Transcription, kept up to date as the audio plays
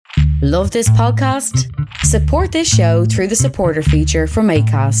Love this podcast? Support this show through the supporter feature from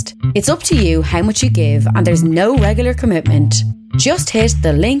Acast. It's up to you how much you give and there's no regular commitment. Just hit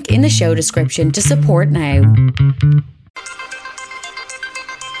the link in the show description to support now.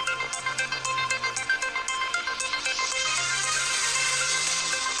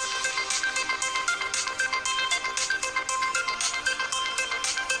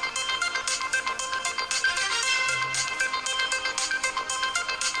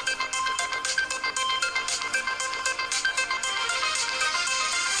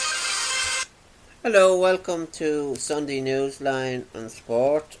 Hello, welcome to Sunday Newsline and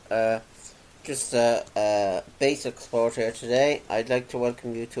Sport. Just a basic sport here today. I'd like to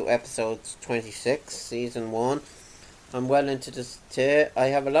welcome you to episode 26, season 1. I'm well into this today. I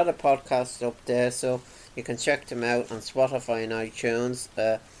have a lot of podcasts up there, so you can check them out on Spotify and iTunes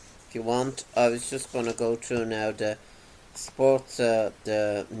if you want. I was just going to go through now the sports,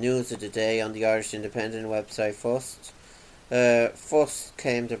 the news of the day on the Irish Independent website first. First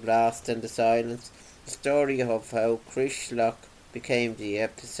came the blast and the silence. The story of how Crishlock became the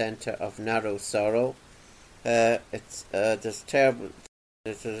epicentre of narrow sorrow. There's a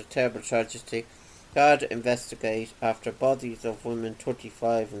terrible tragedy. God investigate after bodies of women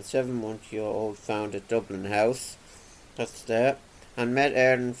 35 and 7-month-old found at Dublin House. That's there. And Met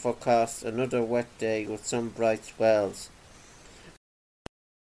Ireland forecasts another wet day with some bright spells.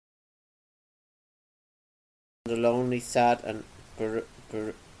 The lonely, sad and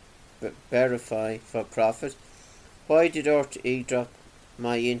verify for profit. Why did RTE drop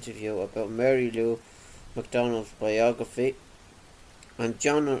my interview about Mary Lou McDonald's biography? And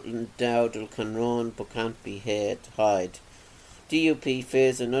Jonathan Dowdall can run but can't be hide. DUP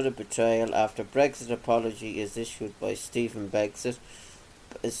fears another betrayal after Brexit apology is issued by Stephen Baker.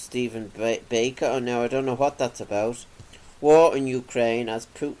 Now I don't know what that's about. War in Ukraine as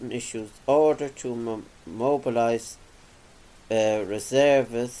Putin issues order to mobilise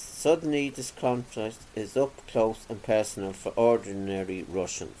reservists. Suddenly this conflict is up close and personal for ordinary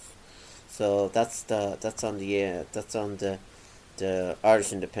Russians. So that's on the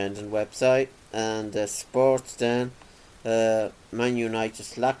Irish Independent website. And sports then. Man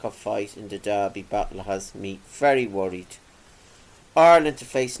United's lack of fight in the Derby battle has me very worried. Ireland to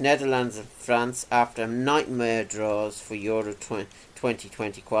face Netherlands and France after nightmare draws for Euro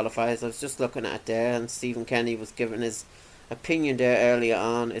 2020 qualifiers. I was just looking at it there, and Stephen Kenny was giving his opinion there earlier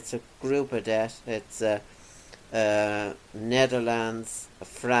on. It's a group of death. It's Netherlands,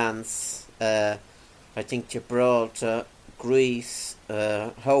 France, I think Gibraltar, Greece,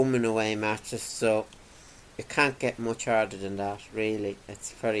 home and away matches. So it can't get much harder than that, really.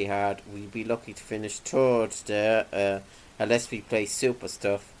 It's very hard. We'd be lucky to finish third there, unless we play super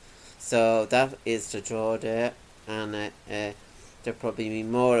stuff. So that is the draw there, and there'll probably be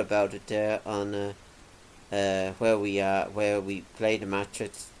more about it there on where we play the match.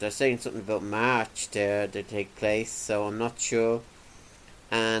 They're saying something about March there to take place, so I'm not sure.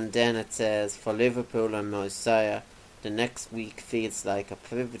 And then it says, for Liverpool and Messiah, the next week feels like a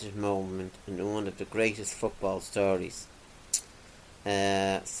pivotal moment in one of the greatest football stories.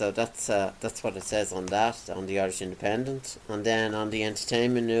 So that's what it says on that, on the Irish Independent. And then on the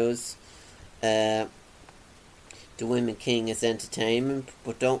entertainment news, the Women King is entertainment,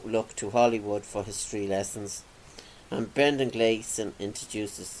 but don't look to Hollywood for history lessons. And Brendan Gleeson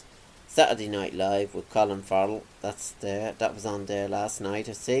introduces Saturday Night Live with Colin Farrell. That was on there last night,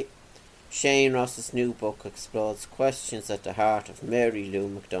 I see. Shane Ross's new book explores questions at the heart of Mary Lou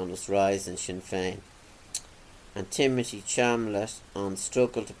McDonald's rise in Sinn Féin. And Timothy Chamlet on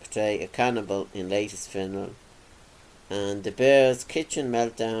struggle to portray a cannibal in latest film. And the Bears' kitchen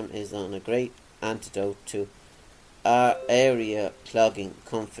meltdown is on a great antidote to our area clogging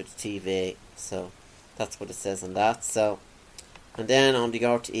Comfort TV. So that's what it says on that. So, and then on the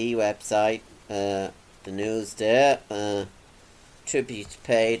RTE website, the news there, tributes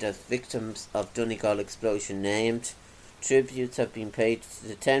paid as victims of Donegal explosion named. Tributes have been paid to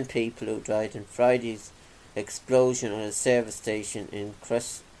the 10 people who died in Friday's explosion at a service station in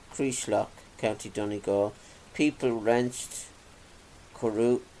Crishlock, County Donegal. People wrenched,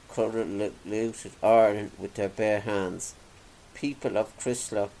 corrupted Ireland with their bare hands. People of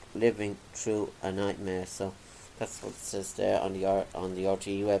Crishlock living through a nightmare. So that's what it says there on the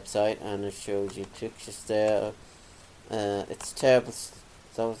RTE website, and it shows you pictures there. It's terrible.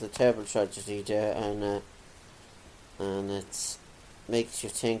 That was a terrible tragedy there, and it makes you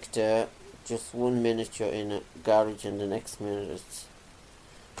think there. Just 1 minute you're in a garage and the next minute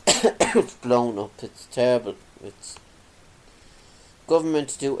it's blown up. It's terrible. It's government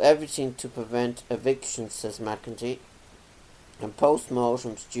to do everything to prevent evictions, says McEntee. And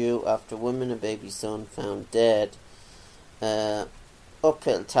post-mortem's due after woman and baby son found dead.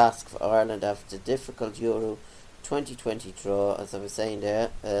 Uphill task for Ireland after difficult Euro 2020 draw, as I was saying there.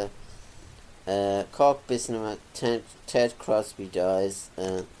 Cork businessman Ted Crosby dies.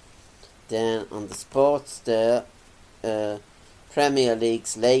 Then on the sports there, Premier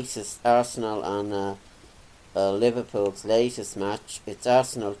League's latest Arsenal and Liverpool's latest match. It's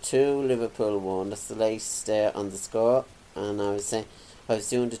Arsenal 2, Liverpool 1. That's the latest there on the score. And I was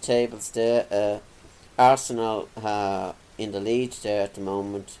doing the tables there. Arsenal in the lead there at the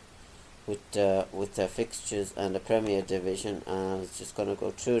moment with their fixtures and the Premier Division. I was just going to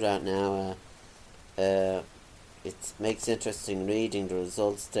go through that now. It makes interesting reading the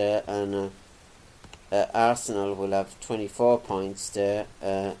results there, and Arsenal will have 24 points there.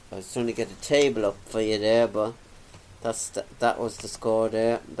 I was trying to get a table up for you there, but that was the score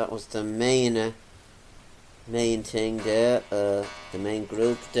there. That was the main thing there, the main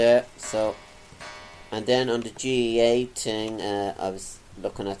group there. So, and then on the GEA thing, I was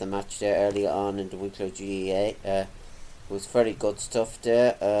looking at the match there earlier on in the weekly GEA. It was very good stuff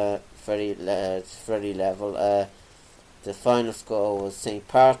there. Very level. The final score was St.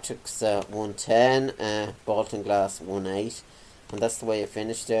 Patrick's 110, Baltinglass 1-8, and that's the way it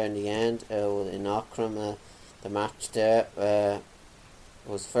finished there in the end. In Aughrim, the match there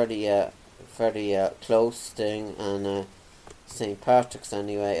was very close thing, and St. Patrick's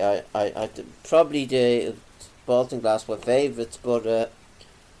anyway. I probably the Baltinglass were favourites, but it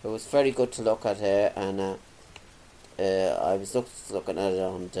was very good to look at here, and I was looking at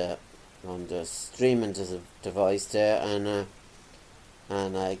it on the streaming device there, and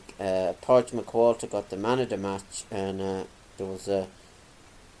Porge McWalter got the man of the match, and it was a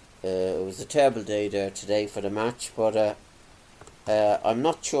terrible day there today for the match, but I'm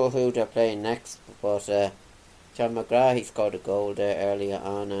not sure who they're playing next, but John McGrath, he scored a goal there earlier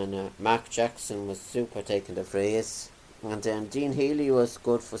on, and Mark Jackson was super taking the frees, and then Dean Healy was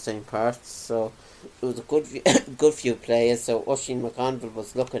good for St. Parts, so it was a good few players. So Oisin McConville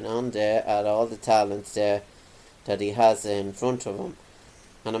was looking on there at all the talents there that he has in front of him,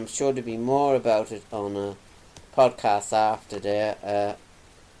 and I'm sure there'll be more about it on a podcast after there,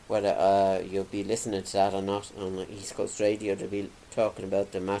 whether you'll be listening to that or not on East Coast Radio. They'll be talking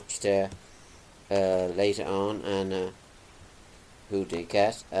about the match there later on, and who they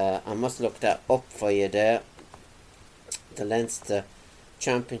get. I must look that up for you there, the Leinster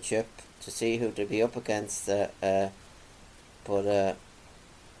Championship, to see who they'll be up against, but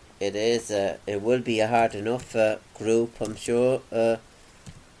it will be a hard enough group, I'm sure.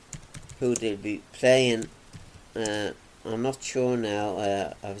 Who they'll be playing, I'm not sure now.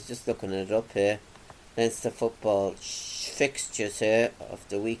 I was just looking it up here. Leinster football fixtures here of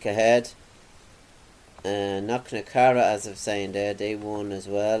the week ahead. Knocknacara, as I'm saying there, they won as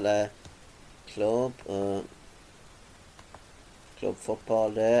well. Club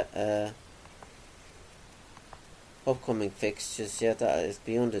football there. Upcoming fixtures, yeah, that is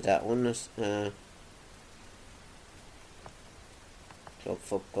beyond that one. Club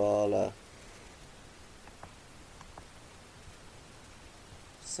football.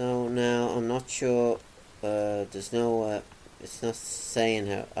 So now I'm not sure. There's no. It's not saying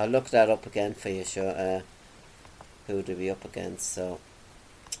how. I'll look that up again for you, sure. Who to be up against. So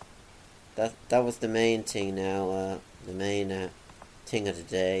that was the main thing now. The main thing of the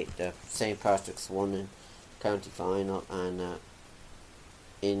day. The St. Patrick's won in county final, and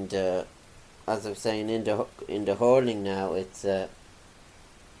in the, as I was saying, in the hurling now, it's in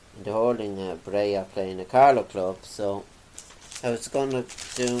the hurling, Bray are playing a Carlow club. So I was gonna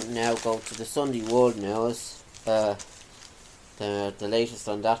go to the Sunday World News. The latest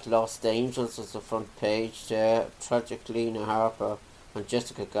on that, Lost Angels was the front page there. Tragic Lena Harper and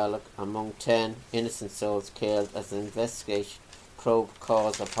Jessica Gallock among 10 innocent souls killed as an investigation probe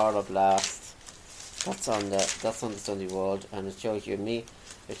cause of horror blast. That's on the Sunday World, and it shows you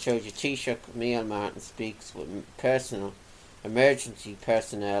Taoiseach Micheál Martin speaks with emergency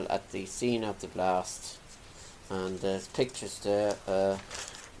personnel at the scene of the blast, and there's pictures there.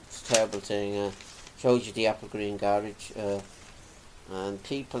 It's a terrible thing. Shows you the Apple Green garage, and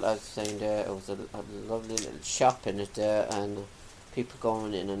people, as I was saying there, it was a lovely little shop in it there, and people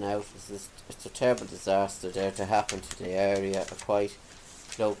going in and out. It's a terrible disaster there to happen to the area, a quite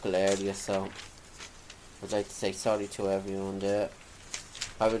local area, so I'd like to say sorry to everyone there.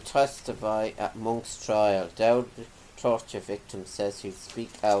 I will testify at Monk's trial. Dowd torture victim says he'll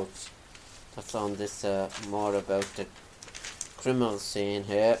speak out. That's on this more about the criminal scene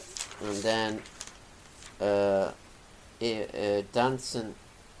here. And then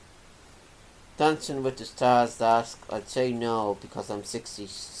Dancing with the Stars ask, I'd say no because I'm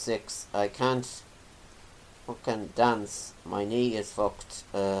 66. I can't fucking dance. My knee is fucked,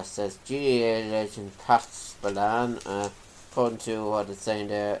 says GAA legend Pat Spillane. According to what it's saying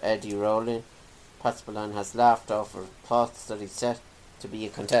there, Eddie Rowling. Pat Spillane has laughed off reports that he's set to be a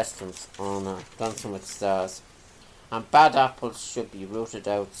contestant on Dancing with the Stars. And bad apples should be rooted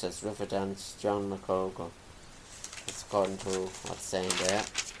out, says Riverdance John McCogle. That's according to what's saying there.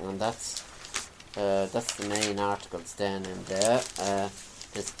 And that's the main articles then in there.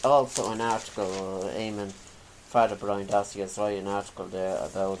 There's also an article, Eamon, Father Brian Dossey has written an article there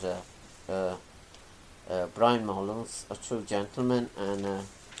about Brian Mullins, a true gentleman, and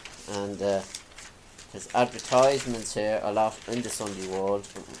there's advertisements here a lot in the Sunday World,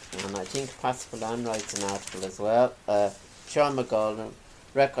 and I think Pat Spillane writes an article as well. Sean McGoldrick,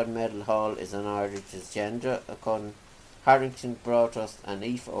 record medal haul is an Irish gender, according Harrington Broadhurst and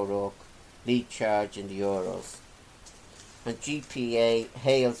Aoife O'Rourke lead charge in the Euros. And GPA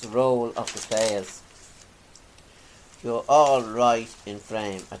hails the role of the players. You're all right in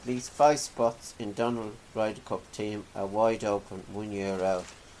frame. At least 5 spots in Donald Ryder Cup team are wide open 1 year out,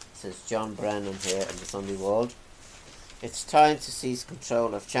 says John Brennan here in the Sunday World. It's time to seize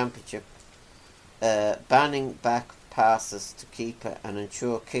control of championship, banning back passes to keeper and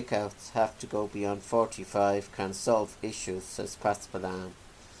ensure kickouts have to go beyond 45 can solve issues, says Pat Spillane.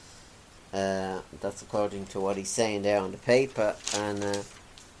 That's according to what he's saying there on the paper. And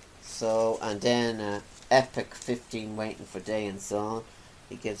then Epic 15 waiting for day and so on.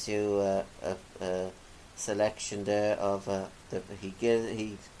 He gives you a selection there of he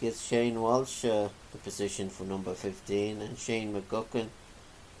gives Shane Walsh the position for number 15, and Shane McGuckin,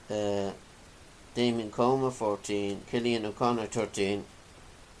 Damien Comer 14, Killian O'Connor 13,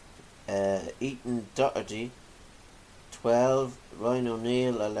 Ethan Doherty 12, Ryan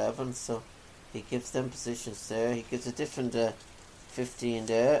O'Neill 11. So he gives them positions there. He gives a different 15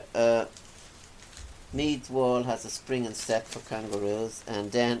 there. Meads Wall has a spring and step for Kangaroos,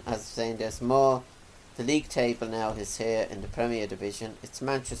 and then, as I'm saying, there's more. The league table now is here in the Premier Division. It's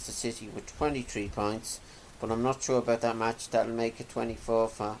Manchester City with 23 points, but I'm not sure about that match. That'll make it 24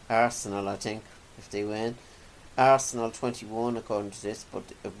 for Arsenal, I think, if they win. Arsenal 21 according to this, but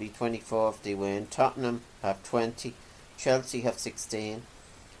it'll be 24 if they win. Tottenham have 20, Chelsea have 16,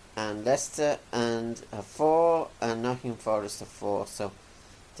 and Leicester have 4, and Nottingham Forest have 4. So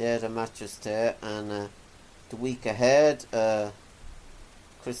they're the matches there. And the week ahead,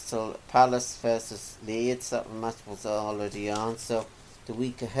 Crystal Palace versus Leeds. That match was already on. So the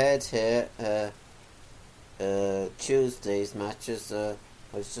week ahead here, Tuesday's matches, I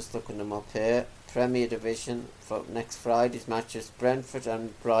was just looking them up here. Premier Division for next Friday's matches, Brentford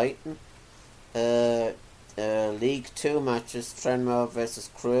and Brighton. League 2 matches, Tranmere versus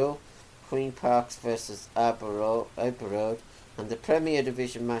Crewe, Queen Parks versus Aberroad. And the Premier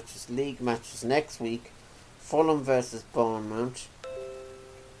Division matches, league matches next week, Fulham versus Bournemouth,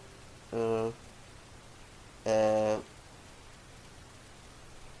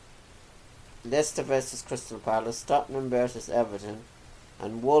 Leicester versus Crystal Palace, Tottenham versus Everton,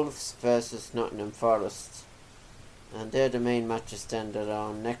 and Wolves versus Nottingham Forest. And they're the main matches then that are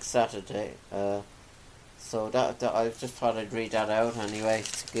on next Saturday. So that I just thought I'd read that out anyway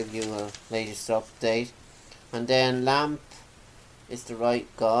to give you a latest update. And then Lamp is the right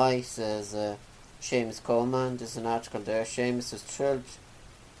guy, says Seamus Coleman. There's an article there. Seamus is thrilled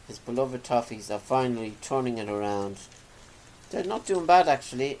his beloved Toffees are finally turning it around. They're not doing bad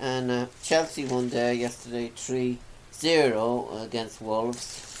actually, and Chelsea won there yesterday 3-0 against Wolves.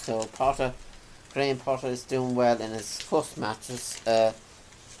 So Graham Potter is doing well in his first matches. I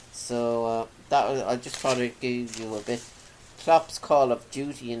just thought I'd give you a bit. Klopp's Call of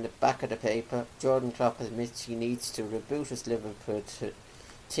Duty in the back of the paper. Jurgen Klopp admits he needs to reboot his Liverpool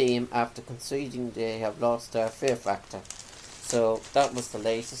team after conceding they have lost their fear factor. So that was the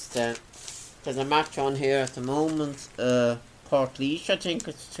latest. There's a match on here at the moment. Portlaoise, I think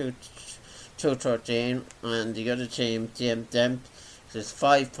it's 2-13, and the other team, Demp, there's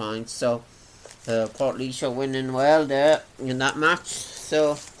 5 points. So Portlaoise are winning well there in that match.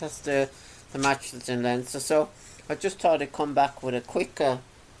 So that's the match that's in Leinster. So I just thought I'd come back with a quick,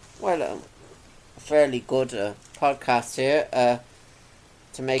 fairly good podcast here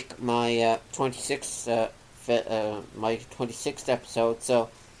to make my 26th episode. So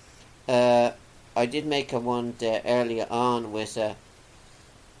I did make a one earlier on with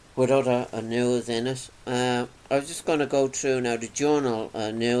other news in it. I was just going to go through now the journal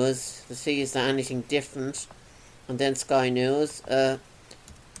news to see is there anything different, and then Sky News.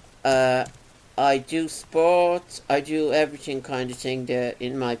 I do sports, I do everything kind of thing there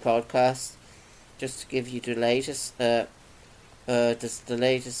in my podcast. just to give you the latest. This is the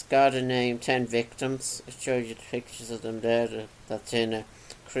latest. Garda named 10 victims. I showed you the pictures of them there. That's in a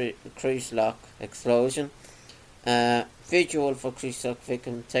Creeslock explosion. Vigil for Creeslock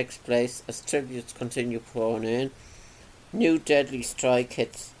victim takes place as tributes continue pouring in. New deadly strike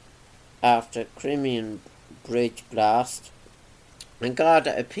hits after Crimean Bridge blast. And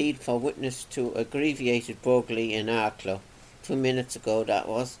Garda appealed for witness to abbreviated burglary in Arklow. 2 minutes ago that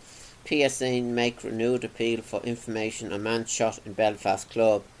was. PSA make renewed appeal for information on man shot in Belfast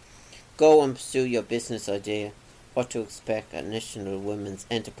club. Go and pursue your business idea. What to expect at National Women's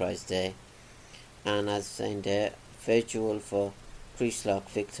Enterprise Day. And as saying there, vigil for Creeslock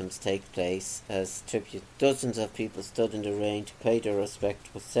victims take place as tribute. Dozens of people stood in the rain to pay their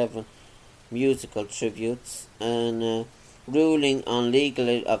respect with 7 musical tributes, and ruling on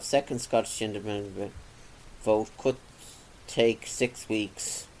legal of second Scottish independent vote could take 6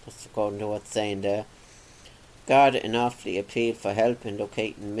 weeks. That's according to what's saying there. Garda in Offaly appealed for help in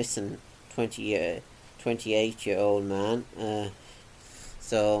locating missing 28-year-old man. And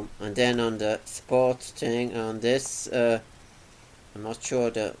then on the sports thing on this, I'm not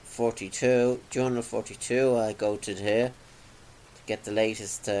sure, the 42, Journal 42, I go to here to get the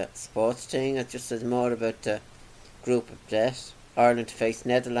latest sports thing. It just says more about the group of death. Ireland to face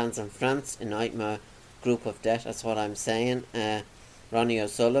Netherlands and France in nightmare group of death, that's what I'm saying. Ronnie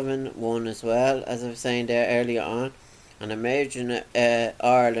O'Sullivan won as well, as I was saying there earlier on. And emerging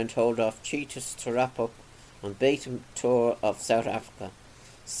Ireland hold off Cheetahs to wrap up on beaten tour of South Africa.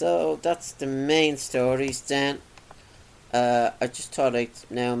 So that's the main stories then. I just thought I'd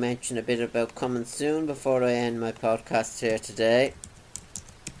now mention a bit about coming soon before I end my podcast here today.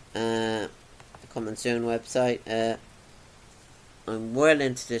 The Coming Soon website. I'm well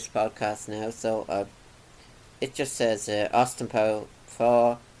into this podcast now, so it just says Austin Powell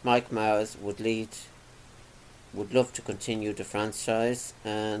for Mike Myers would love to continue the franchise,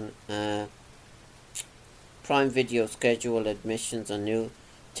 and Prime Video schedule admissions on new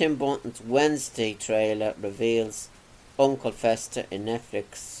Tim Burton's Wednesday trailer reveals Uncle Fester in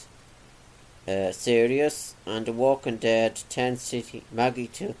Netflix series, and The Walking Dead 10 City Maggie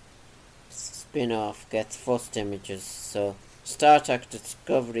 2 spin-off gets first images. So Star Trek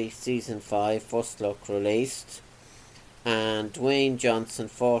Discovery Season 5 first look released, and Dwayne Johnson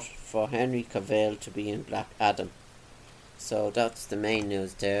fought for Henry Cavill to be in Black Adam. So that's the main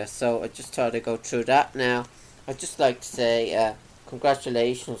news there. So I just thought I'd go through that now. I'd just like to say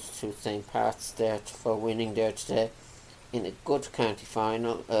congratulations to St. Pat's there for winning there today in a good county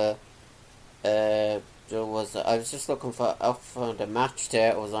final. I was just looking up for the match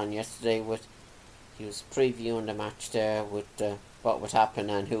there. It was on yesterday. He was previewing the match there with what would happen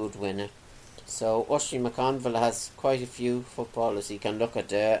and who would win it. So Ushie McConville has quite a few footballers he can look at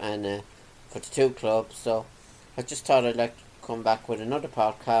there, and for the 2 clubs. So I just thought I'd like to come back with another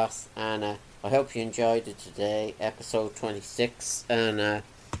podcast, and I hope you enjoyed it today, episode 26. And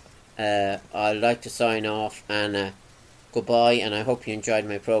I'd like to sign off, and goodbye, and I hope you enjoyed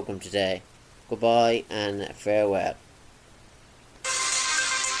my program today. Goodbye and farewell.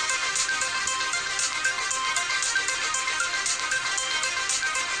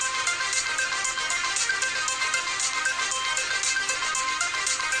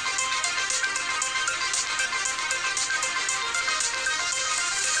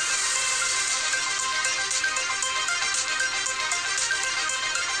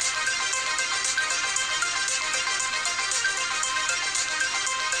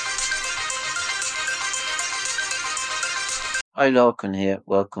 Hi, Lorcan here.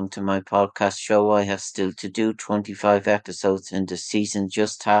 Welcome to my podcast show. I have still to do 25 episodes in the season.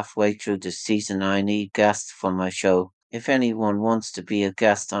 Just halfway through the season, I need guests for my show. If anyone wants to be a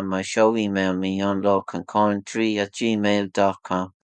guest on my show, email me on lorcancoin3@gmail.com.